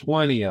we've had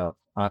plenty of.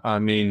 I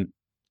mean,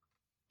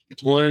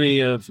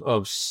 plenty of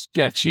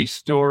sketchy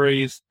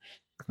stories.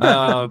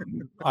 I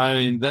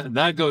mean,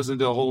 that goes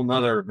into a whole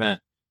nother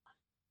event.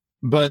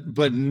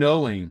 But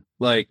knowing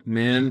like,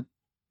 man,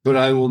 but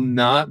I'll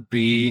not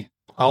be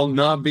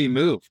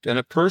moved. And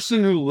a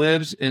person who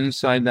lives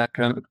inside that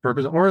kind of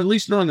purpose, or at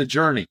least on the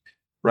journey,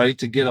 right,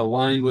 to get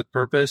aligned with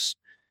purpose,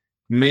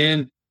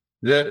 man,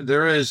 they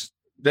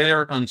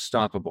are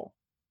unstoppable.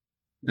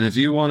 And if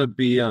you want to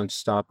be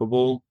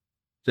unstoppable,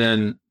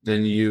 then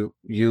you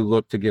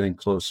look to getting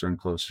closer and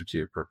closer to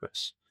your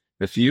purpose.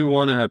 If you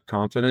want to have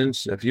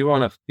confidence, if you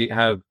want to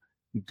have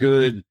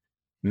good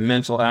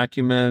mental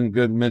acumen,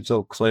 good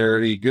mental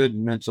clarity, good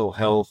mental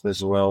health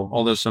as well.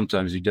 Although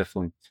sometimes I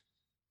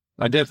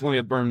definitely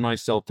have burned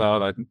myself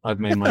out. I've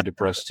made my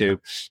depressed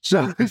too.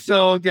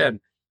 So again,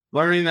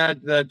 learning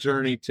that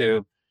journey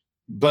too.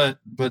 But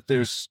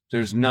there's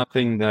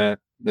nothing that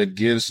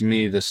gives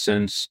me the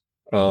sense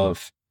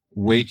of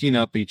waking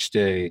up each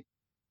day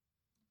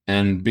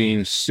and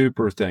being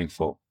super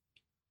thankful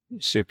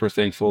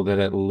that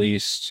at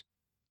least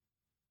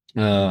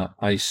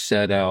I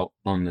set out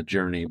on the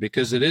journey,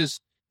 because it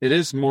is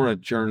more a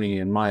journey,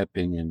 in my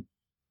opinion,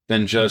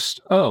 than just,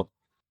 oh,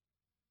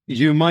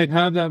 you might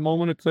have that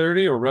moment of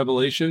clarity or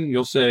revelation.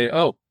 You'll say,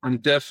 oh, I'm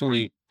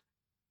definitely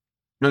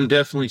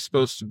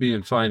supposed to be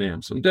in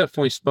finance. I'm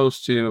definitely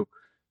supposed to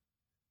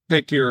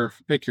pick your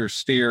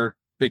steer,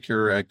 pick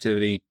your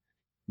activity,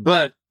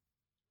 but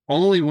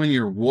only when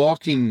you're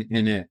walking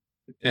in it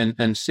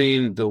and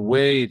seeing the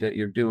way that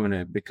you're doing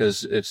it,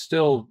 because it's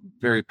still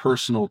very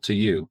personal to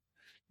you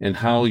and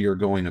how you're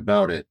going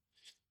about it.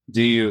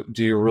 Do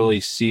you really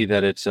see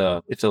that it's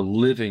a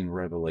living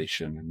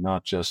revelation and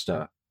not just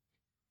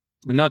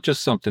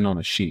something on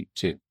a sheet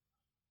too,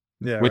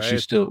 Yeah, right.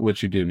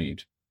 which you do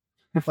need.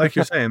 Like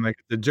you're saying, like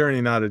it's a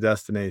journey, not a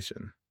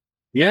destination.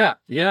 Yeah,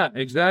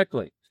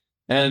 exactly.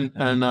 And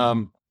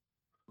I'm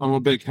a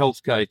big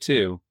health guy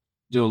too.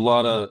 Do a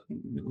lot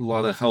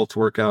of health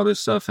workout and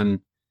stuff, and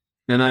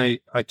I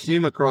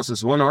came across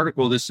this one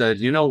article that said,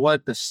 you know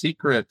what, the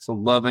secret to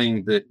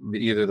loving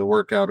either the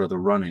workout or the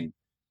running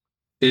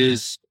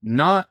is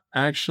not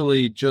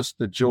actually just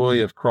the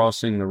joy of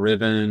crossing the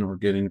ribbon or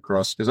getting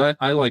across, because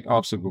I like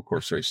obstacle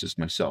course races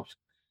myself.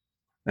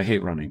 I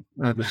hate running.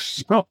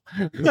 So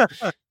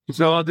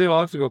I'll do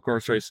obstacle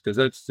course races because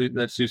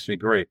that suits me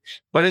great.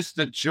 But it's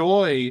the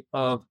joy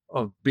of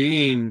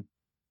being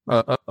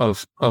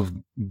of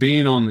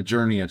being on the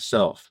journey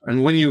itself.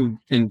 And when you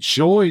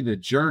enjoy the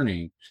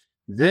journey,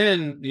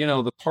 then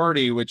the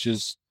party, which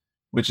is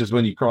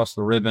when you cross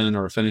the ribbon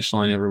or a finish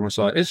line, everyone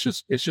saw it. It's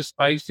just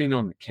icing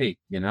on the cake,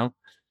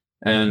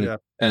 and Yeah.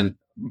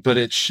 but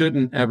it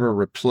shouldn't ever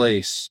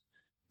replace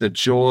the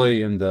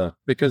joy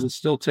because it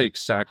still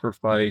takes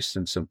sacrifice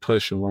and some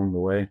push along the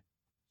way.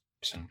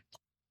 So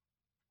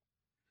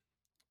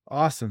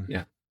Awesome.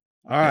 yeah.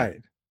 All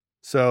right.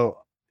 So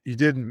you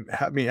did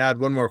have me add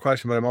one more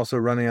question, but I'm also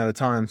running out of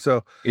time.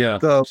 So Yeah.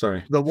 the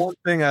Sorry. the one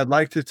thing I'd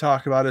like to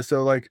talk about is,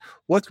 so like,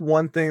 what's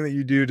one thing that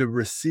you do to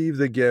receive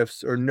the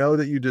gifts or know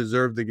that you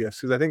deserve the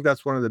gifts? Because I think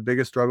that's one of the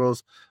biggest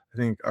struggles I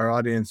think our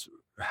audience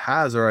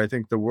has, or I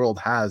think the world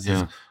has,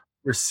 is Yeah.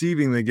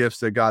 receiving the gifts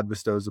that God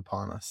bestows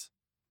upon us.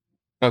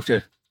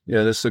 Okay.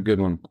 Yeah, this is a good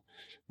one.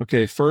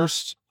 Okay.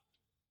 First,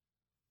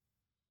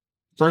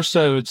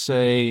 I would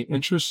say,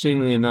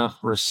 interestingly enough,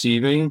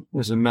 receiving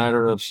is a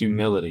matter of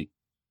humility.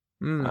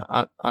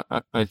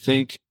 I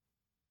think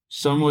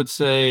some would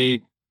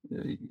say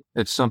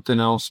it's something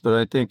else, but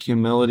I think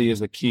humility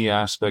is a key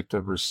aspect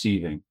of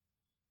receiving.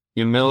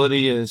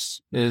 Humility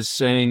is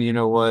saying, you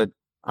know what,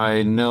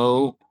 I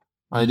know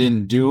I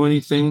didn't do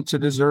anything to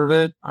deserve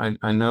it.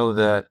 I know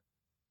that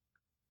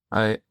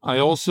I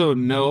also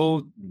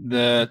know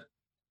that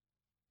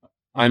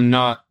I'm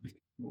not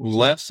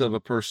less of a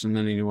person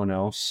than anyone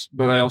else,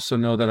 but I also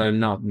know that I'm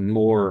not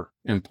more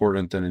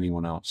important than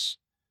anyone else.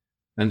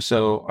 And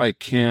so I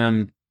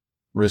can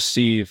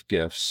receive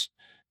gifts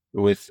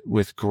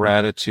with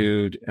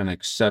gratitude and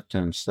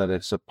acceptance that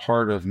it's a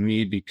part of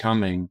me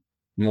becoming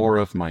more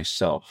of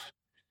myself.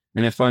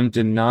 And if I'm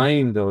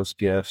denying those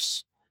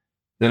gifts,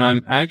 then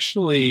I'm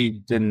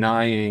actually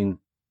denying,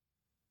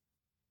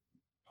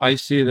 I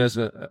see it as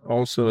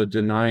also a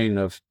denying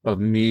of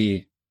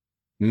me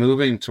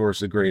moving towards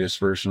the greatest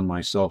version of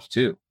myself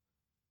too.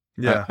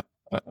 Yeah.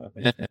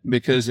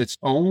 Because it's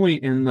only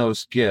in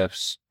those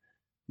gifts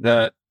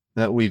that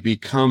we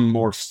become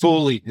more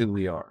fully who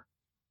we are.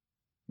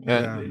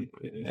 Yeah.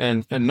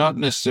 And not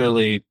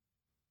necessarily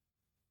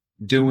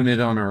doing it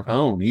on our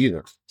own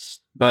either.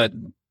 But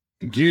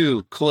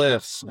you,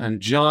 Cliff, and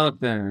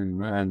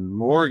Jonathan, and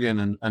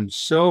Morgan, and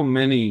so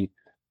many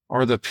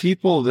are the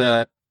people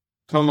that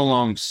come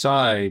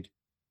alongside,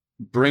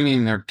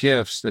 bringing their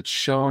gifts, that's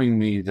showing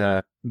me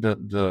that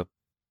the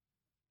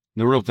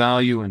real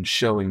value in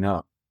showing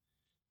up.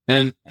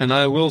 And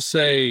I will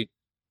say,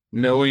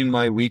 knowing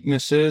my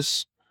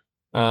weaknesses,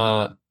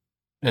 and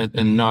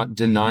not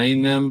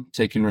denying them,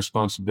 taking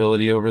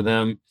responsibility over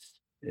them,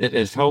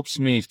 it helps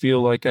me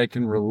feel like I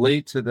can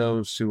relate to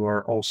those who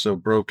are also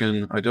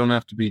broken. I don't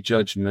have to be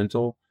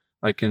judgmental.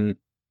 I can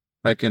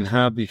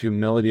have the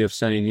humility of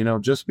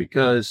saying, just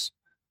because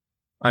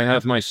I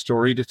have my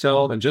story to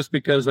tell, and just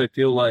because I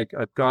feel like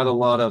I've got a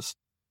lot of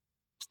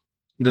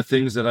the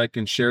things that I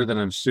can share that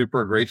I'm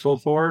super grateful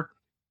for,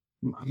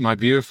 my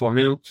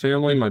beautiful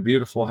family, my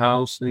beautiful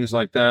house, things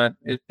like that.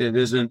 It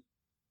isn't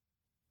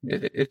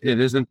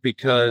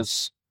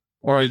because,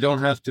 or I don't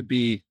have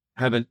to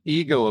have an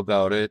ego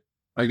about it.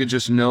 I could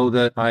just know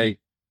that I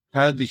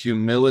had the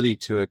humility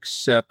to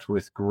accept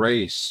with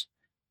grace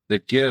the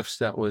gifts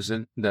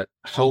that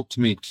helped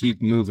me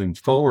keep moving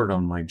forward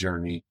on my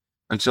journey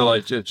until I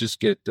just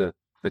get the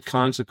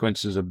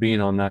consequences of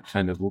being on that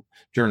kind of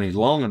journey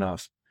long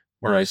enough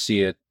where I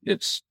see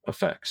its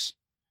effects.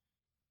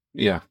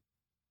 Yeah.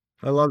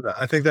 I love that.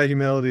 I think that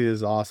humility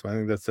is awesome. I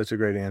think that's such a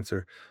great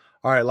answer.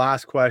 All right,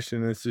 last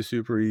question. It's a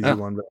super easy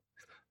one,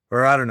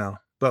 or I don't know.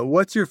 But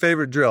what's your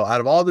favorite drill out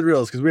of all the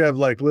drills? Because we have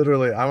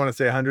literally, I want to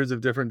say hundreds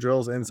of different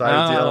drills inside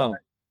of DLI.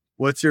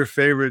 What's your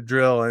favorite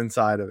drill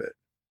inside of it?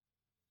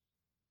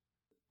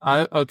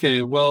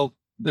 Okay, well,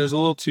 there's a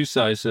little two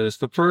sides to this.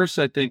 The first,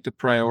 I think the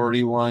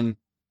priority one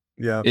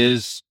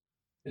is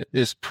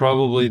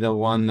probably the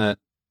one that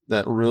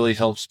really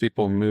helps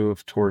people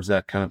move towards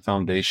that kind of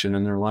foundation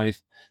in their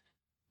life.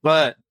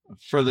 But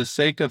for the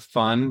sake of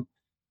fun,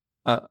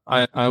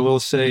 I will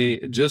say,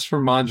 just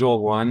for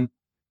module 1,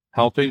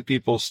 helping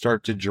people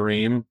start to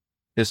dream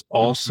is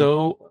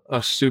also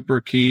a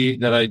super key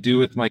that I do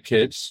with my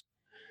kids.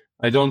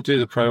 I don't do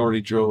the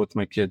priority drill with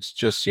my kids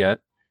just yet,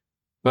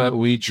 but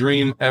we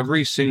dream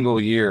every single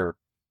year.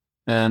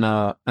 And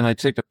I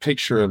take a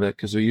picture of it,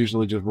 because we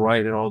usually just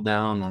write it all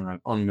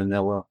down on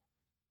manila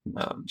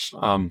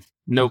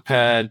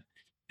notepad.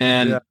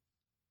 And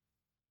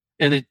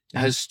it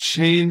has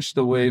changed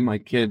the way my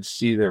kids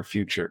see their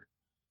future.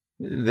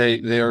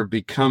 They are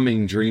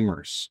becoming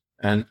dreamers.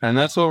 And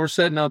that's what we're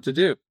setting out to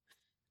do.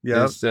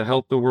 Is to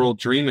help the world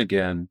dream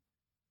again.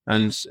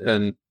 And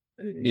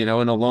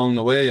along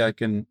the way, I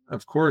can,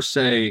 of course,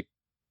 say,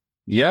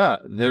 yeah,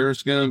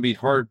 there's going to be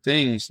hard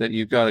things that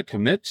you've got to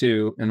commit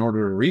to in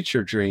order to reach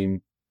your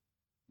dream,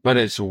 but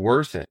it's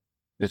worth it.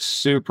 It's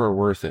super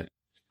worth it.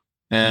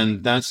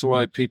 And that's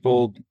why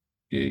people,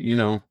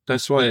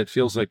 that's why it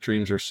feels like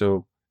dreams are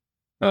so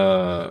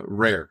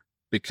rare,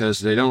 because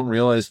they don't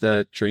realize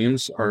that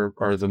dreams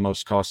are the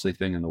most costly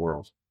thing in the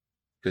world,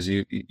 because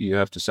you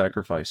have to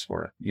sacrifice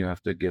for it. You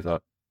have to give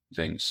up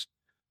things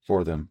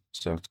for them.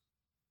 So,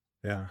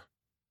 yeah.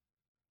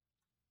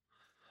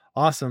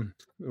 Awesome.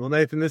 Well,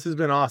 Nathan, this has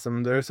been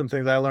awesome. There's some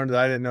things I learned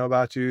that I didn't know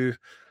about you.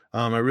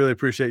 I really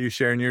appreciate you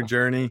sharing your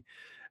journey.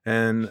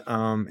 And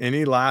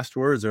any last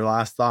words or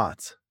last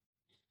thoughts?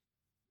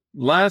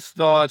 Last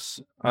thoughts,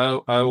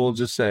 I will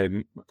just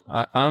say,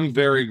 I'm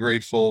very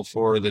grateful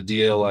for the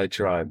DLI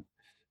tribe.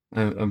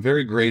 I'm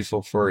very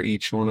grateful for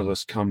each one of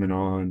us coming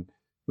on.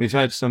 We've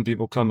had some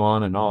people come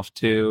on and off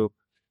too,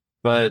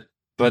 but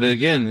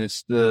again,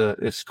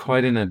 it's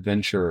quite an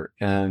adventure,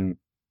 and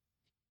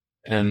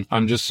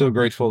I'm just so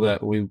grateful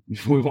that we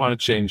want to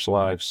change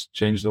lives,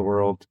 change the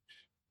world,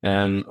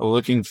 and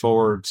looking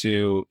forward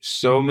to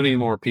so many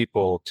more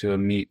people to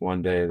meet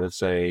one day that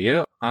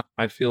say,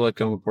 I feel like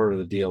I'm a part of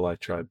the DLI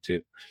tribe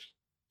too.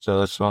 So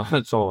that's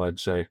all I'd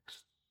say.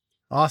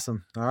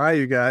 Awesome. All right,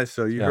 you guys.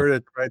 So you heard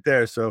it right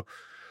there. So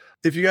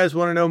if you guys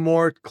want to know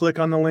more, click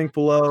on the link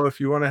below.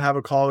 If you want to have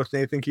a call with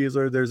Nathan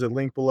Keisler, there's a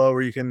link below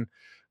where you can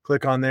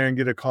click on there and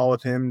get a call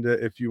with him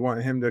if you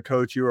want him to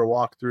coach you or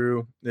walk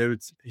through.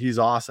 He's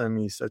awesome.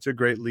 He's such a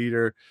great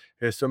leader.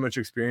 He has so much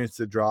experience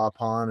to draw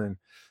upon, and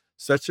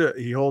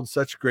he holds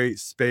such great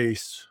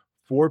space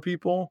for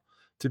people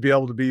to be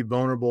able to be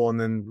vulnerable and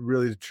then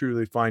really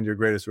truly find your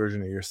greatest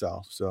version of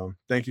yourself. So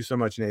thank you so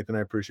much, Nathan.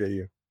 I appreciate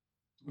you.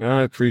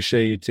 I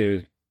appreciate you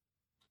too.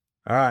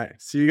 All right.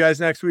 See you guys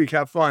next week.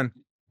 Have fun.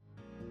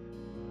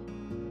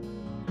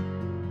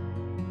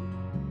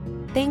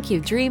 Thank you,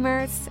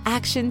 dreamers,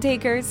 action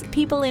takers,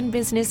 people and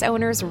business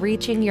owners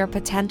reaching your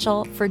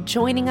potential, for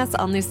joining us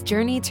on this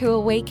journey to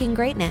awaken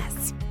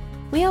greatness.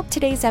 We hope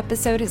today's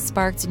episode has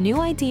sparked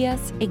new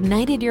ideas,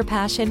 ignited your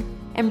passion,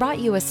 and brought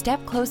you a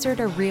step closer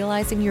to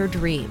realizing your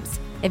dreams.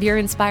 If you're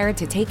inspired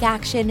to take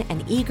action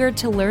and eager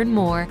to learn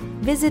more,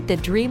 visit the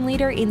Dream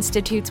Leader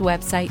Institute's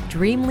website,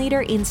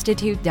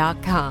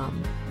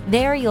 dreamleaderinstitute.com.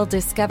 There you'll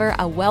discover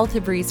a wealth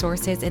of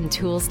resources and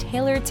tools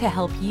tailored to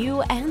help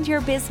you and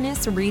your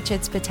business reach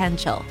its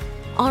potential.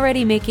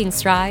 Already making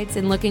strides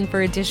and looking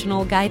for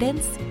additional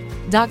guidance?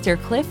 Dr.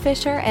 Cliff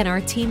Fisher and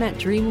our team at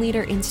Dream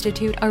Leader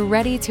Institute are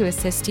ready to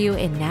assist you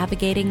in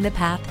navigating the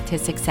path to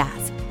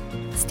success.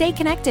 Stay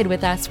connected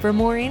with us for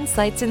more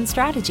insights and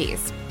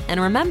strategies. And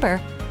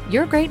remember,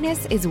 your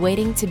greatness is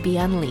waiting to be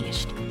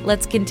unleashed.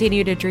 Let's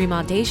continue to dream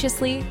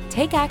audaciously,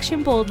 take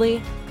action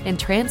boldly, and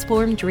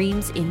transform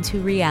dreams into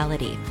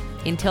reality.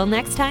 Until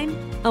next time,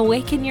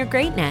 awaken your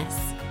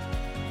greatness.